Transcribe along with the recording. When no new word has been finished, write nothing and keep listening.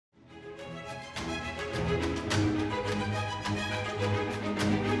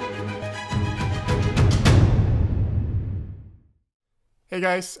Hey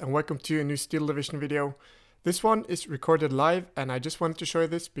guys, and welcome to a new Steel Division video. This one is recorded live, and I just wanted to show you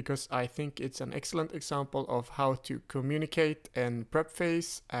this because I think it's an excellent example of how to communicate in prep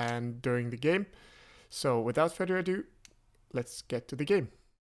phase and during the game. So without further ado, let's get to the game.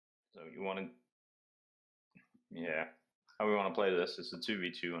 So you want to, how we want to play this is a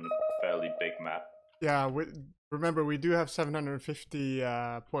 2v2 on a fairly big map. Yeah, remember we do have 750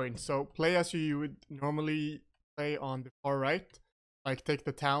 points, so play as you would normally play on the far right. Like take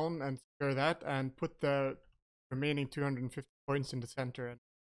the town and secure that and put the remaining 250 points in the center and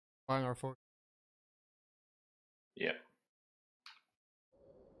find our force. Yeah.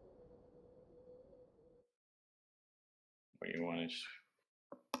 What you want is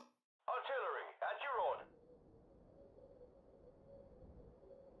artillery at your order.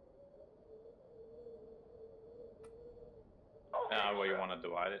 Okay, where you want to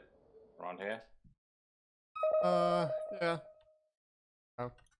divide it around here. Yeah. Oh.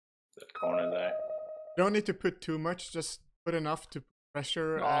 That corner there. You don't need to put too much, just put enough to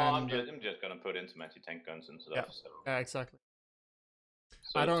pressure. No, and I'm just gonna put in some anti-tank guns and stuff. Yeah, so. yeah, exactly.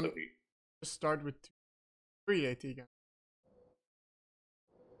 So, I don't just start with 3 AT guns.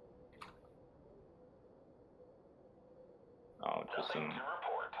 Oh, just Nothing to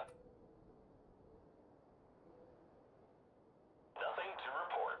report. Nothing to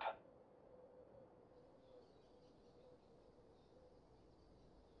report.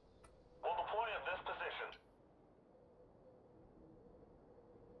 We'll deploy at this position.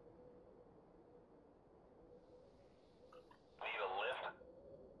 Need a lift?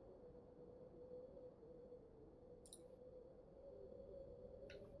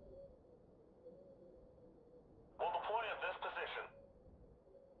 We'll deploy at this position.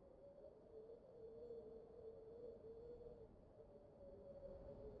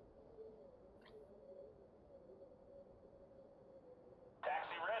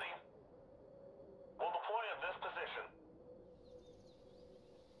 Taxi ready. We'll deploy at this position.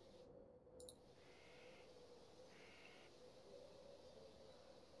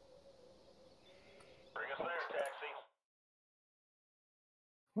 Bring us there, taxi.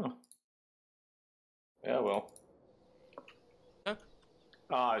 Huh. Yeah, well. Yeah.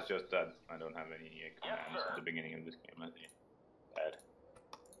 Oh, it's just that I don't have any commands sir. at the beginning of this game. I think. Bad.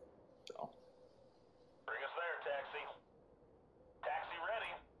 So. Bring us there, taxi. Taxi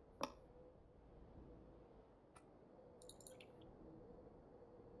ready.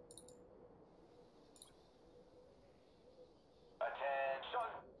 Attention.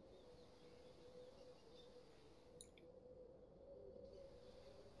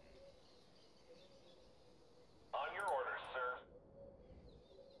 On your orders, sir.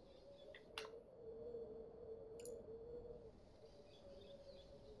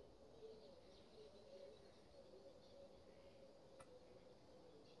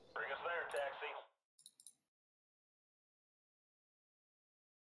 Bring us there, taxi.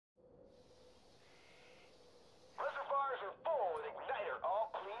 Reservoirs are full with igniter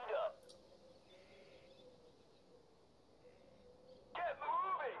all cleaned up. Get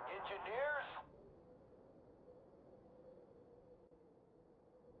moving, engineers!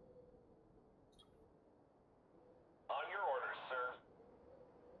 On your orders, sir.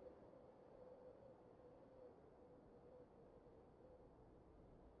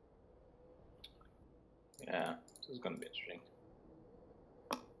 Yeah, this is gonna be interesting.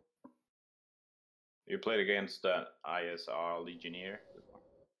 You played against that ISR Legionnaire before?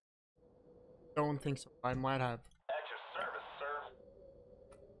 Don't think so. I might have. At your service, sir.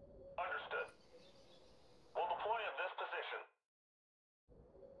 Understood. We'll deploy at this position.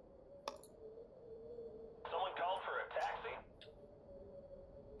 Someone called for a taxi?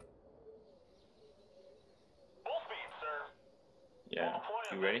 Full speed, sir. Yeah. We'll deploy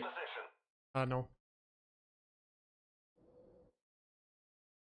at You this ready? position. No.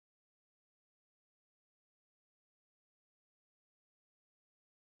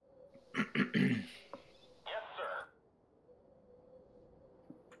 Yes, sir.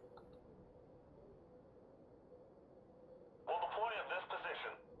 We'll deploy at this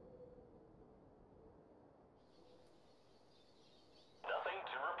position. Nothing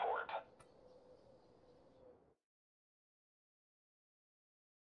to report.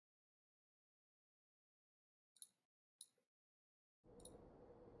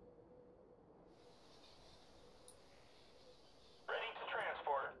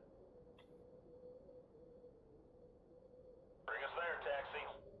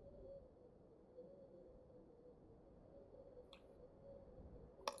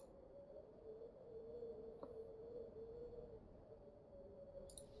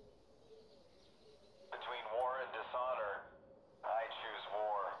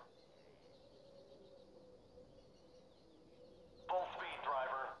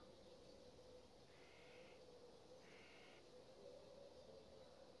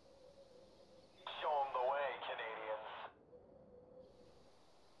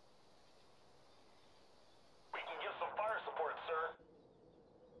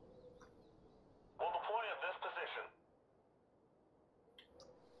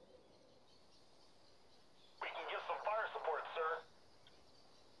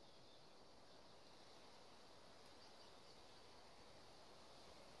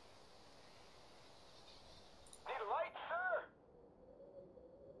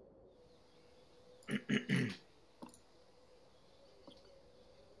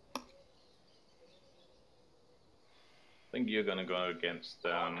 think you're gonna go against the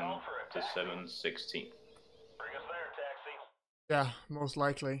 716. Bring us there, taxi. Yeah, most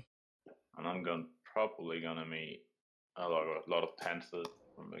likely. And I'm probably gonna meet a lot of Panthers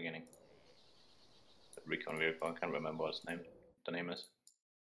from the beginning. The recon vehicle, I can't remember what the name is.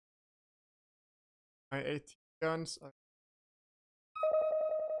 My 18 guns are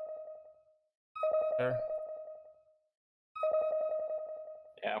there.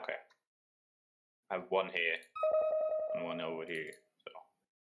 Yeah, okay. I have one here and one over here. So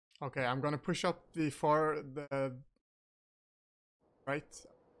Okay, I'm gonna push up the right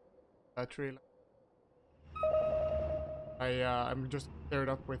tree. I'm just paired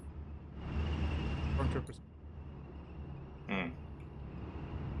up with stormtroopers. Ready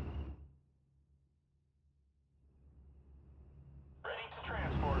to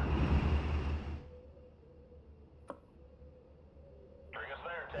transport. Bring us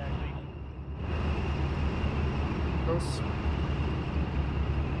there, taxi. Close.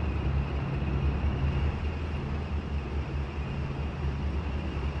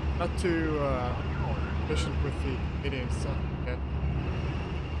 Not too efficient with the Canadians yet.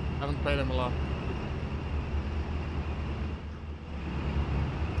 Haven't played them a lot.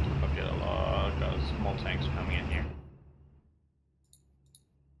 I've got a lot of small tanks coming in here.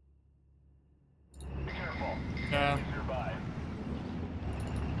 Be careful. Yeah. Nearby.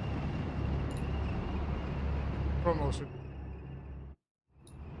 Promotion.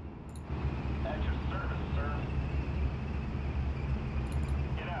 At your service, sir.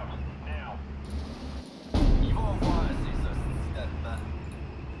 Get out, now. Ils vont voir ces hosties d'Allemands.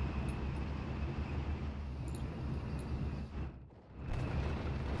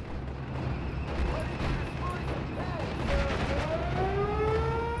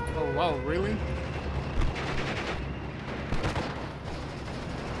 Oh wow, really?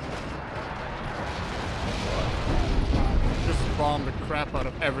 Just bombed the crap out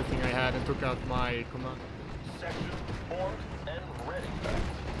of everything I had and took out my command. Section formed and ready.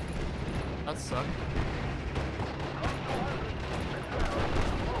 That sucked.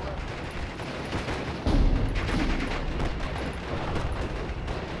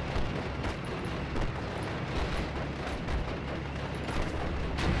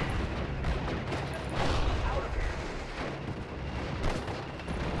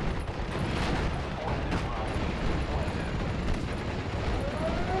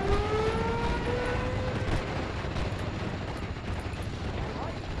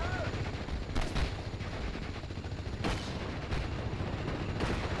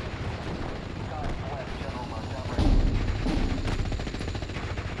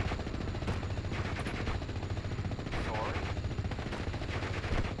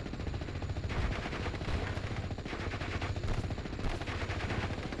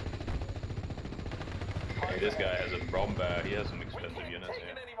 Hey, this guy has a bomber. He has some expensive units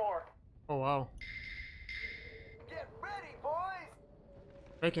here. Anymore. Oh wow. Get ready, boys.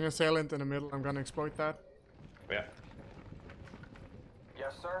 Making a salient in the middle, I'm gonna exploit that. Yeah.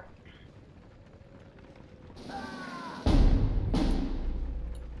 Yes, sir.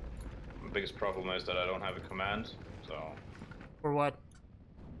 The biggest problem is that I don't have a command, so For what?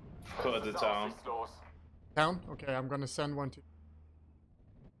 for the town. Town? Okay, I'm gonna send one to...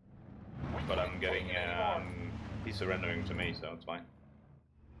 But I'm getting he's surrendering to me, so it's fine.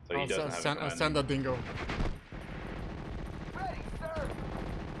 So he I'll doesn't have a I'll command. send a dingo. Ready, sir.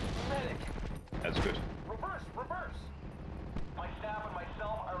 Medic. That's good. Reverse, reverse. My staff and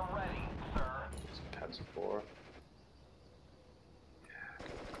myself are ready, sir. Panzer 4. Yeah,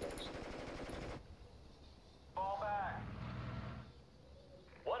 close. Fall back.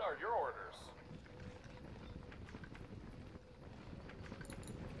 What are your orders?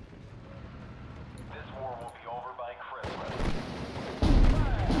 This war will be over by Christmas.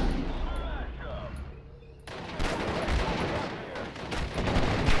 Smash up.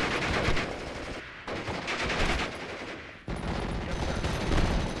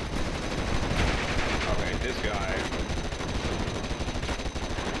 Okay, this guy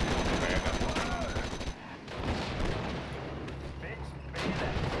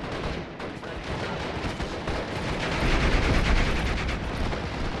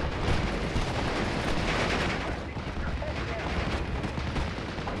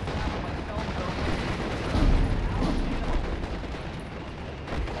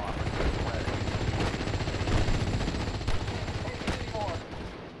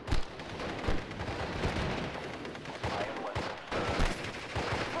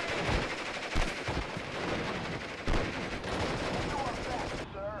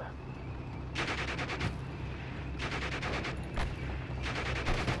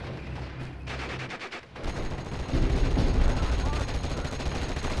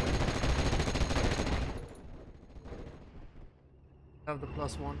have the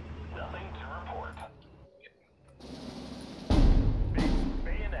 +1. Nothing to report. Big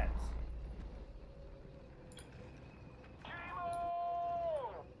bayonets.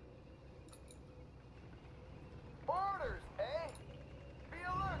 Kilo! Orders, eh? Be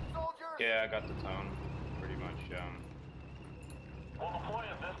alert, soldiers! Yeah, I got the town pretty much. We'll deploy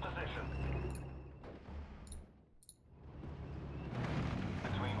at this position.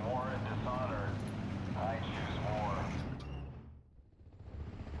 Between war and dishonor, I choose war.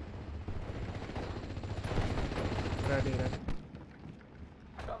 Ready then.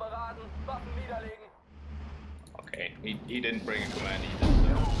 Kameraden, Waffen niederlegen. Okay, he didn't bring a command either,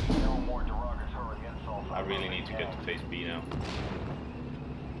 so No more derogatory insults. I really need to get to phase B now.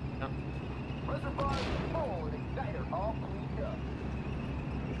 Reservoir full and igniter all cleaned up.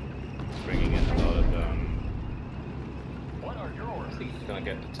 He's bringing in a lot of. What are your I orders? think he's gonna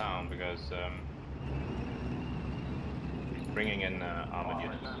get the town because he's bringing in armored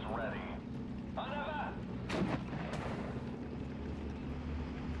units. Officers ready. En avant!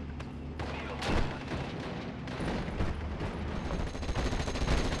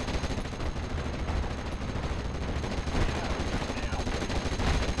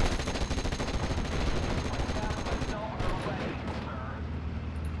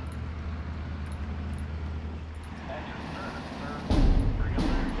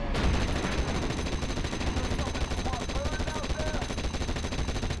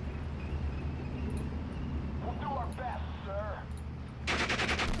 We'll do our best, sir.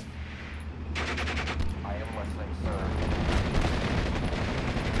 I am listening, sir.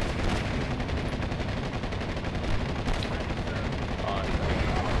 Oh, he's bringing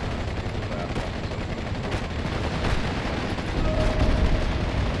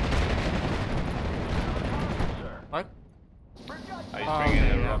Sir. What? he's Oh, bringing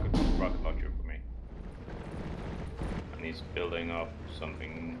okay, in a yeah. rocket launcher for me, and he's building up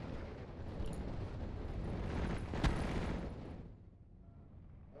something.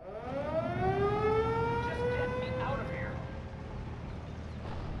 Just get me out of here.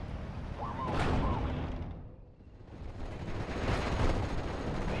 We're moving, folks.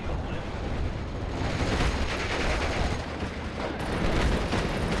 Needle lift.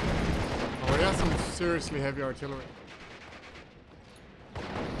 Oh, we have some seriously heavy artillery.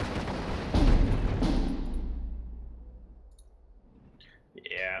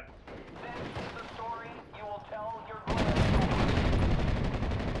 Yeah, This is the story you will tell your grandchildren.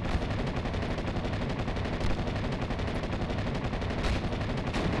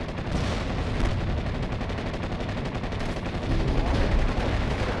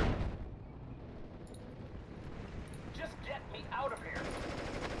 Just get me out of here.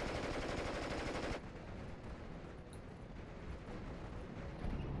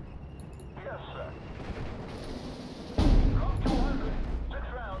 Yes, sir. Drop 200. 6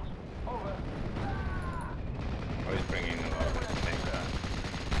 rounds. Over. oh, he's bringing in a lot of things.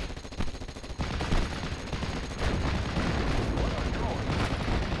 What are yours?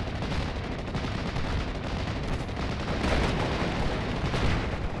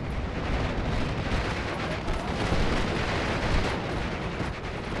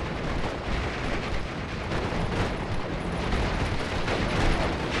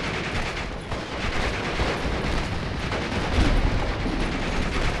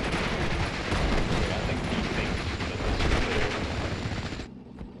 Yeah, I think he thinks that this is clear.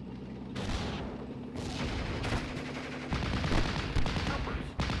 Troopers,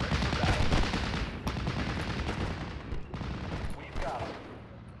 ready for battle. We've got 'em.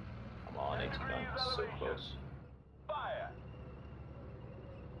 Come on, it's gone so close. Fire.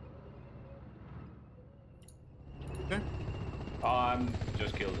 Okay.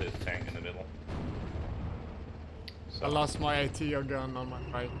 Just killed his tank in the middle. So I lost my ATO gun on my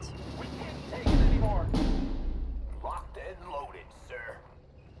right. We can't take it anymore. Locked and loaded, sir.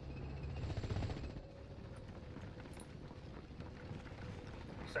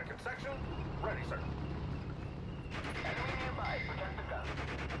 Second section, ready, sir. Enemy nearby, protect the gun.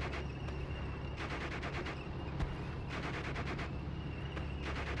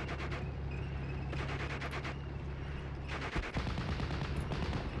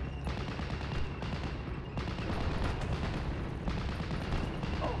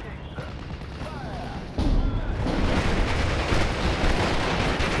 Okay, sir. Fire!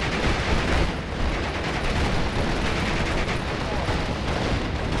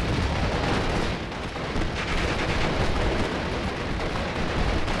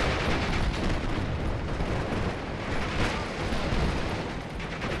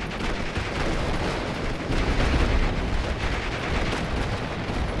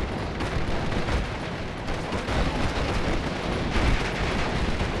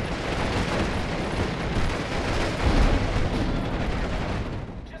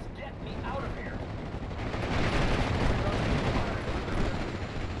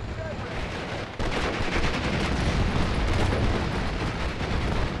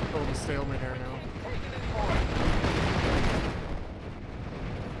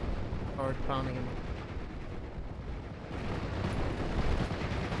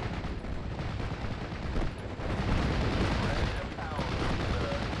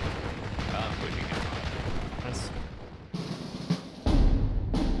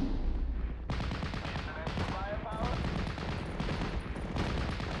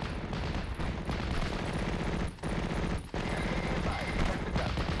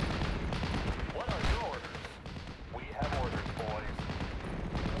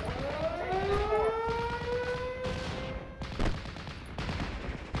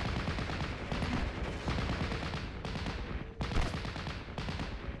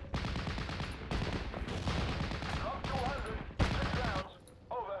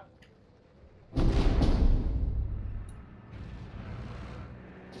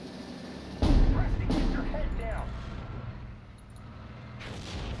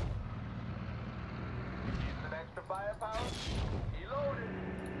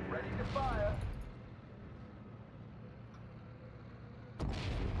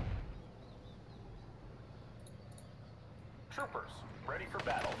 Troopers, ready for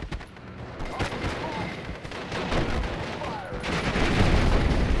battle.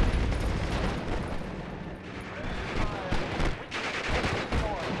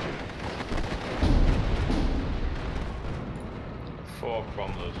 Four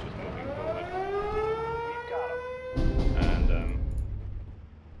cromlers just moving forward. We've got them. And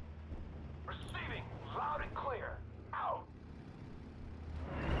Receiving, loud and clear. Out.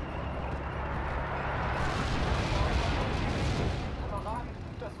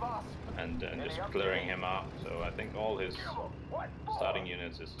 just clearing him out. So I think all his starting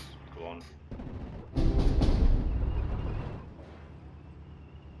units is gone.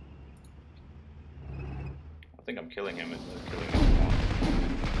 I think I'm killing him. Killing him.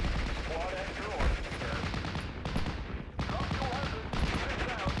 Squad at your orders, sir. Drop 200. Sit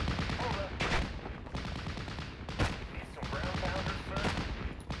down. Over. Need some ground pounders, sir?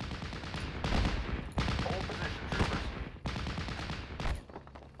 Hold position, troopers.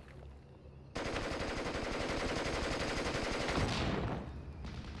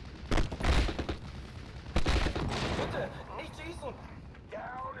 Bitte, nicht schießen!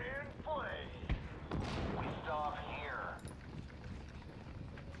 Down in flames. We stop here.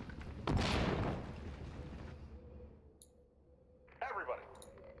 Everybody,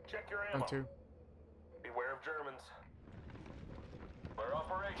 check your ammo. Round two. Beware of Germans. We're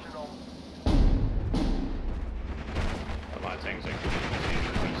operational. My tanks are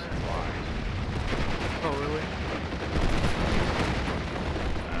completely supplies. Oh, really?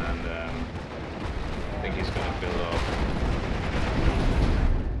 And I think he's gonna build up.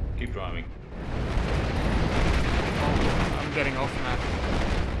 Keep driving. Oh, I'm getting off map.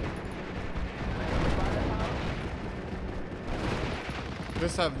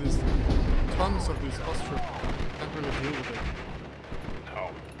 Just have these tons of these Austrians. Can't really deal with it.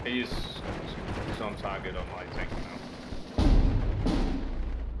 No, he's on target on my tank now.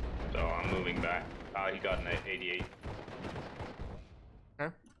 So I'm moving back. He got an 88.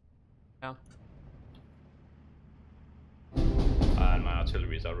 Okay. Yeah. And my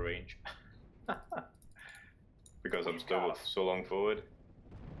artillery is out of range. Because I'm still so long forward.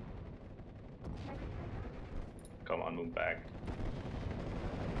 Come on, move back.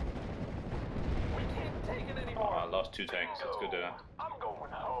 We can't take it Oh, anymore. I lost 2 tanks. That's good enough. I'm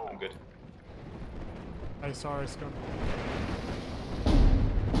going home. I'm good. I saw it's gone.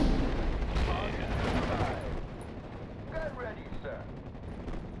 Get ready, sir.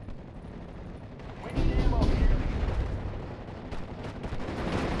 We need ammo here.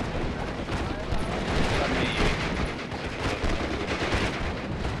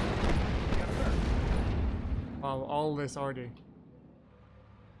 Wow, all this RD.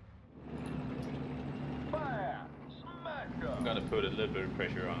 Fire! Smash I'm them! gonna put a little bit of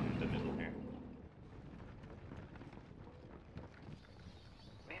pressure on the middle here.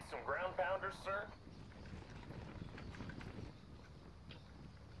 Need some ground pounders, sir?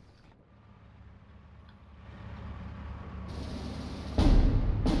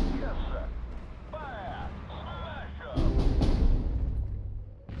 Yes, sir. Fire! Smash them!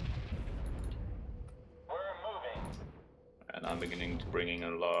 We're moving. And I'm beginning to bring in a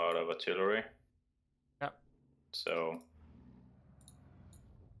lot of artillery. Yeah. So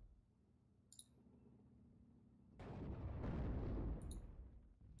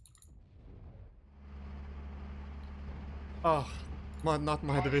Oh, not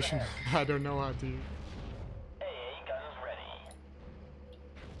my division. I don't know how to. AA guns ready.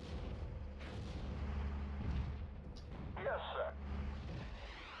 Yes, sir.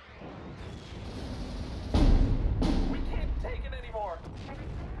 We can't take it anymore.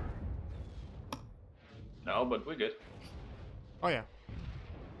 no, but we're good. Oh yeah.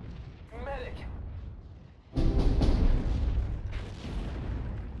 Medic.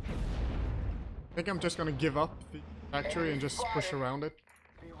 I think I'm just gonna give up the factory and just push around it.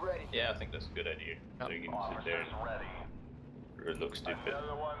 Be ready. Yeah, I think that's a good idea. So you can sit there Officers ready. and it looks stupid.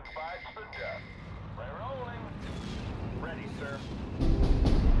 Another one fights to death. We're rolling. Ready, sir.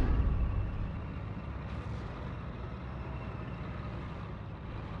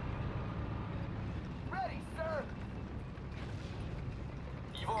 Ready, sir.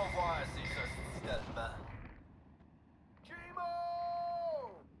 Ils vont voir ces saucisses d'Allemands. Chimo!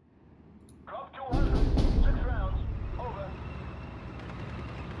 Drop 200. 6 rounds. Over.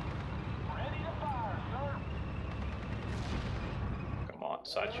 Ready to fire, sir. Come on,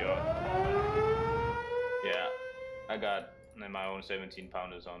 side shot. Yeah, I got my own 17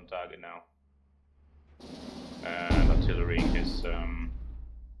 pounders on target now. And artillery is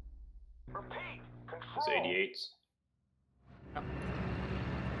Repeat. Control. 88s.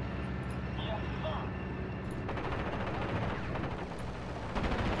 Yes, sir.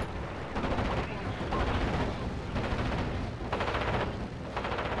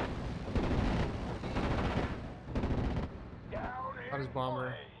 his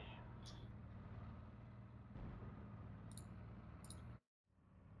bomber.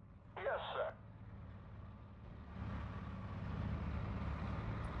 Yes, sir.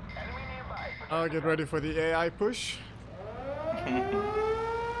 Enemy nearby. I'll get ready for the AI push.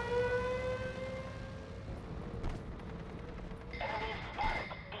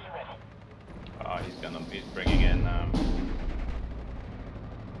 Oh, he's bringing in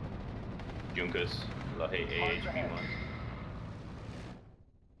Junkers, the AHP ones.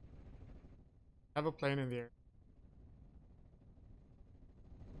 Have a plane in the air.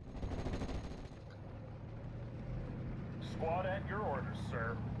 Squad at your orders,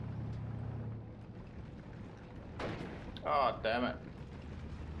 sir. Oh, damn it.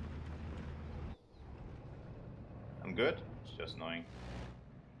 I'm good. It's just annoying.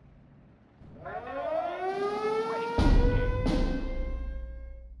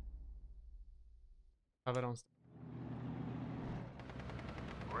 Have it on.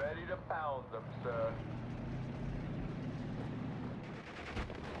 Ready to pound them, sir.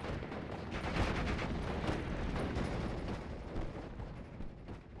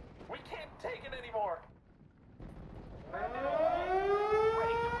 We can't take it anymore.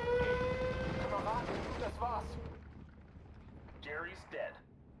 Das war's. Jerry's dead.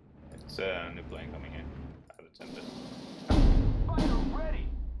 It's a new plane coming in. I have attempted. Fire ready.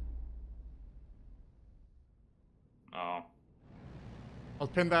 Oh. I'll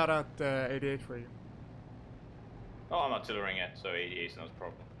pin that at 88 for you. Oh, I'm artillerying it, so 88 is not a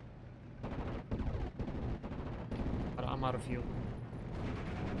problem. But I'm out of fuel.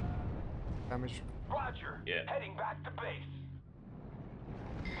 Damage. Roger. Yeah. Heading back to base.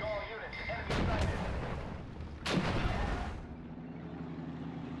 All units, enemy sighted.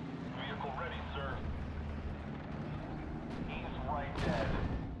 Vehicle ready, sir. He's right dead.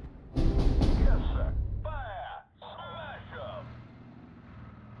 Yes, sir. Fire! Smash 'em!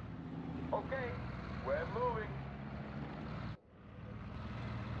 Okay, we're moving.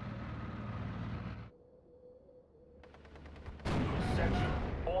 Section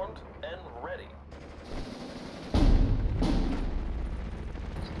formed and ready.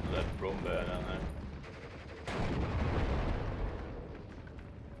 That room there down there.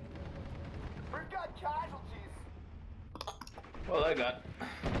 We've got casualties. Well, I got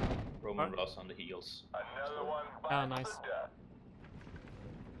Roman Ross on the heels. Another one Ah, bites nice. the dust.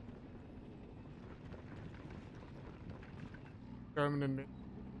 German in mid.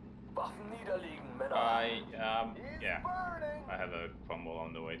 Waffen niederlegen, Männer. Yeah. Burning. I have a crumble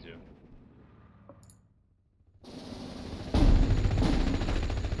on the way too.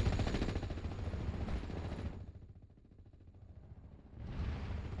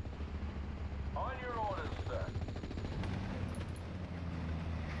 On your orders, sir.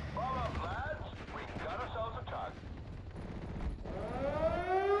 Follow up, lads. We got ourselves a target.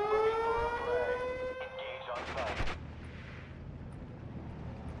 Looking for a prey. Engage on sight.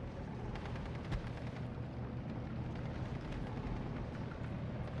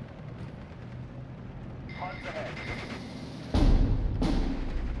 Hunt's ahead.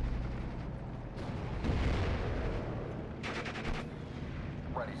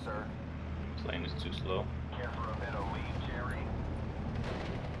 Ready, sir. Plane is too slow. Care for a bit of lead, Jerry?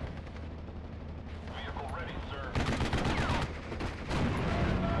 Vehicle ready, sir.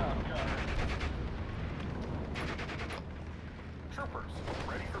 Gunner. Troopers,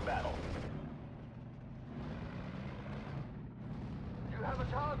 ready for battle. You have a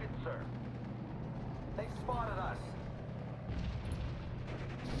target, sir. They've spotted us.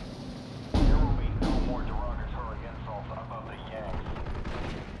 There will be no more derogatory insults above the Yanks.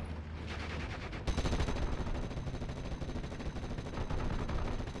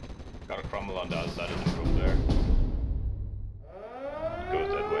 Got a crumble on the other side of the room there. It goes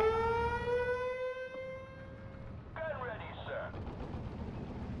that way. Gun ready, sir.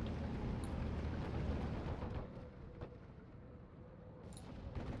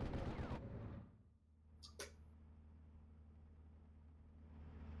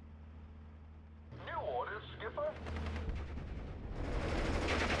 New orders, Skipper.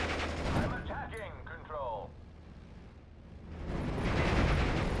 I'm attacking, Control.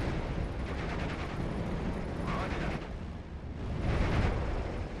 Roger.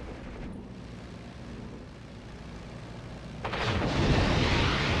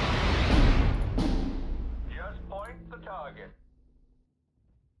 Just point the target.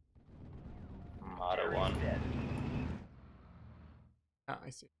 Auto one. Ah, I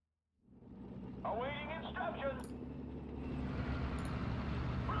see. Awaiting instructions.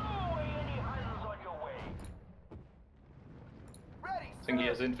 Blow away any Huns on your way. Ready, I think he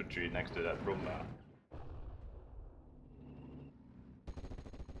has infantry next to that room now.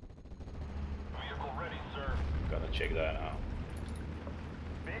 Gotta check that out.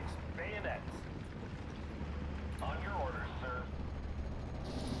 Fixed bayonets. On your orders, sir.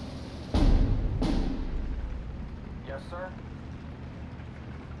 Yes, sir.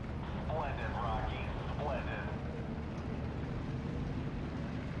 Splendid, Rocky. Splendid.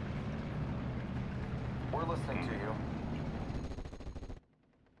 We're listening to you.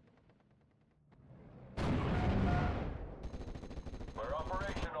 We're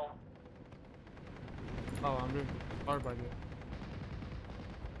operational. Oh, I'm being hard by you.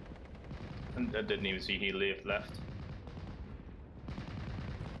 And I didn't even see he left.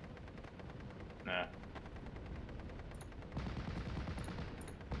 Nah.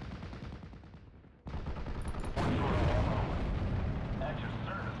 At your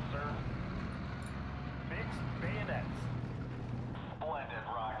service, sir. Fixed bayonets. Splendid,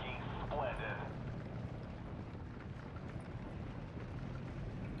 Rocky. Splendid.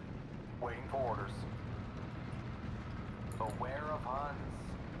 Waiting for orders. Beware of Huns.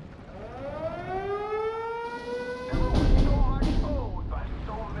 Never was so much owed by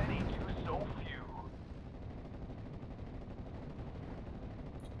so many to so few.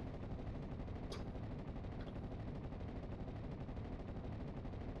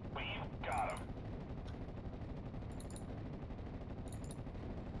 We've got him.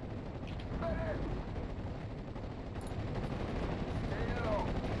 Better. Still.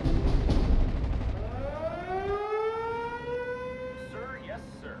 Sir, yes,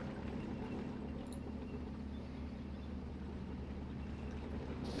 sir.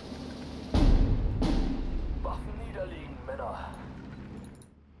 Waffen niederlegen, Männer.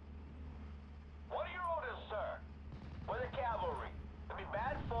 What are your orders, sir? We're the cavalry. It'd be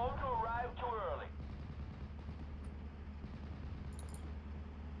bad form to arrive too early.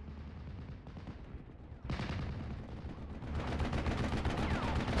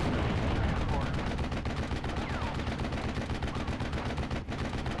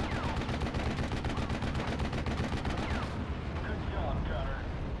 Good job, Gunner.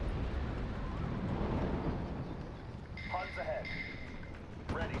 Huns ahead.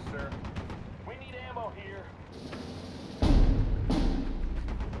 Ready, sir. We need ammo here.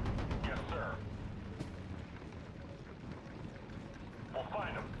 Yes, sir. We'll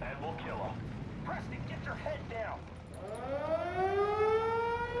find them, and we'll kill them. Preston, get your head down.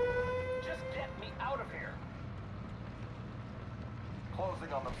 Just get me out of here.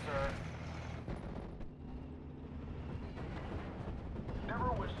 Closing on them, sir.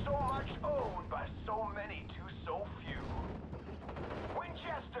 Never was so much owed by so many to so few.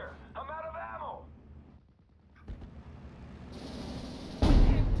 Winchester, I'm out of ammo. We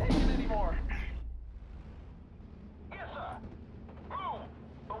can't take it anymore. Yes, sir. Move,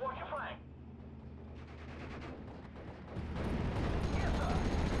 but watch your flank. Yes, sir.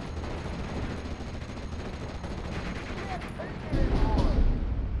 Can't take it anymore.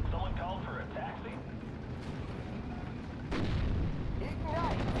 Someone called for a taxi?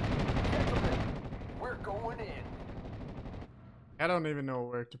 Ignite! Gentlemen, we're going in. I don't even know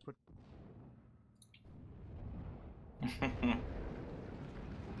where to put. Get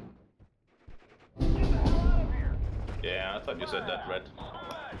the hell out of here! Yeah, I thought you said that red.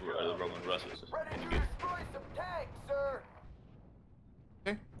 The Roman Russell is Ready to good. destroy some tanks, sir!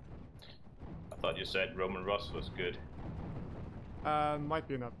 Okay. I thought you said Roman Russ was good. Might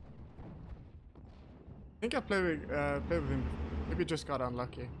be enough. I think I played with him before. Maybe just got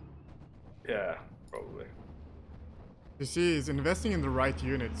unlucky. Yeah, probably. You see, he's investing in the right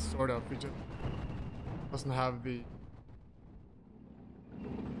units, sort of. He just doesn't have the.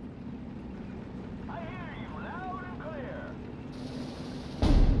 I hear you loud and clear!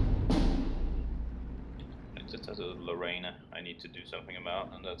 It just has a Lorena I need to do something about,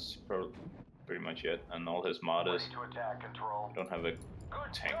 and that's pretty much it. And all his martyrs. Ready to attack, control. I don't have a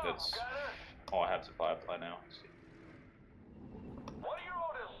Good tank job, that's. Gunner. Oh, I have the Firefly now. Let's see. What are your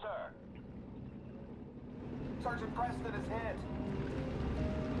orders, sir? Sergeant Preston is hit.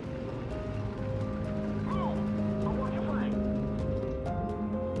 Move! But watch your flank.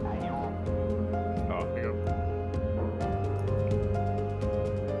 Annual. Oh, There you go.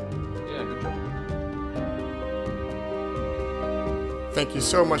 yeah, good job. Thank you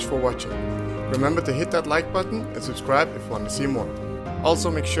so much for watching. Remember to hit that like button and subscribe if you want to see more.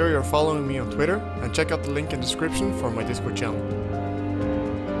 Also make sure you're following me on Twitter and check out the link in the description for my Discord channel.